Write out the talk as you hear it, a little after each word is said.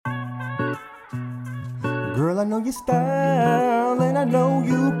Girl, I know your style, and I know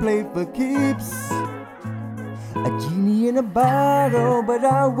you play for keeps. A genie in a bottle, but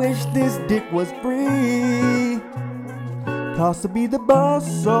I wish this dick was free. Cost to be the boss,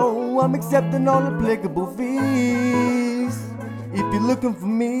 so I'm accepting all applicable fees. If you're looking for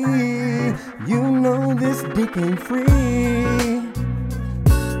me, you know this dick ain't free.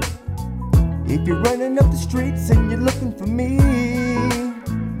 If you're running up the streets and you're looking for me,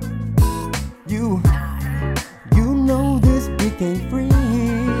 you know this dick ain't free.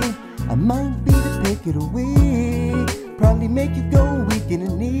 I might be the pick of the week, probably make you go weak in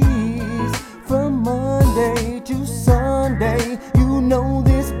the knees. From Monday to Sunday, you know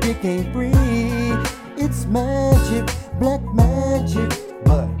this dick ain't free. It's magic, black magic,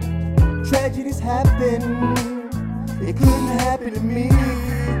 but tragedies happen. It couldn't happen to me.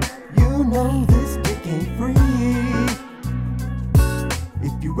 You know this dick ain't free.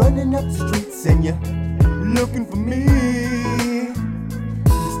 If you're running up the streets and you're looking for me,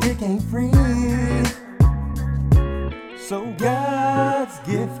 this dick ain't free. So God's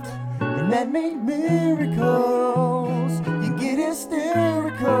gift, and that made miracles. You get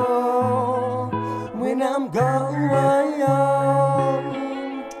hysterical when I'm gone.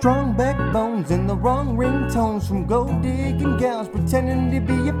 Strong backbones and the wrong ringtones from gold digging gals pretending to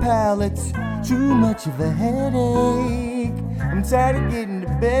be your palates. Too much of a headache. I'm tired of getting to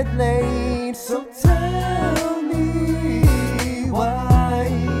bed late. So tell me why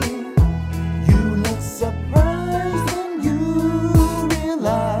you look surprised when you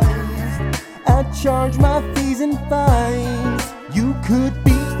realized I charge my fees and fines. You could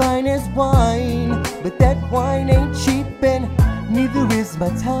be fine as wine, but that wine ain't cheap and neither is my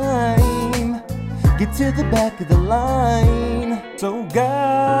time. Get to the back of the line. So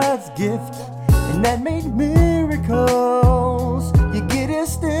God's gift, and that made miracles. You get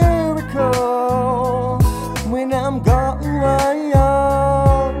hysterical when I'm gone.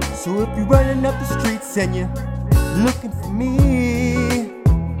 So if you're running up the streets and you're looking for me,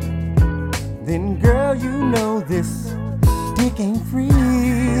 then girl, you know this dick ain't free.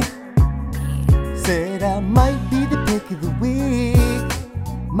 Said I might be the pick of the week,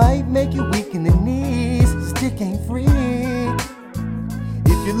 might make you weak in the knees. This dick ain't free.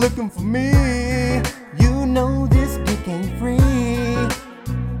 If you're looking for me, you know this dick ain't free.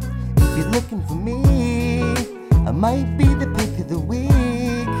 If you're looking for me, I might be the pick of the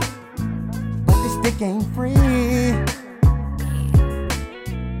week, but this dick ain't free.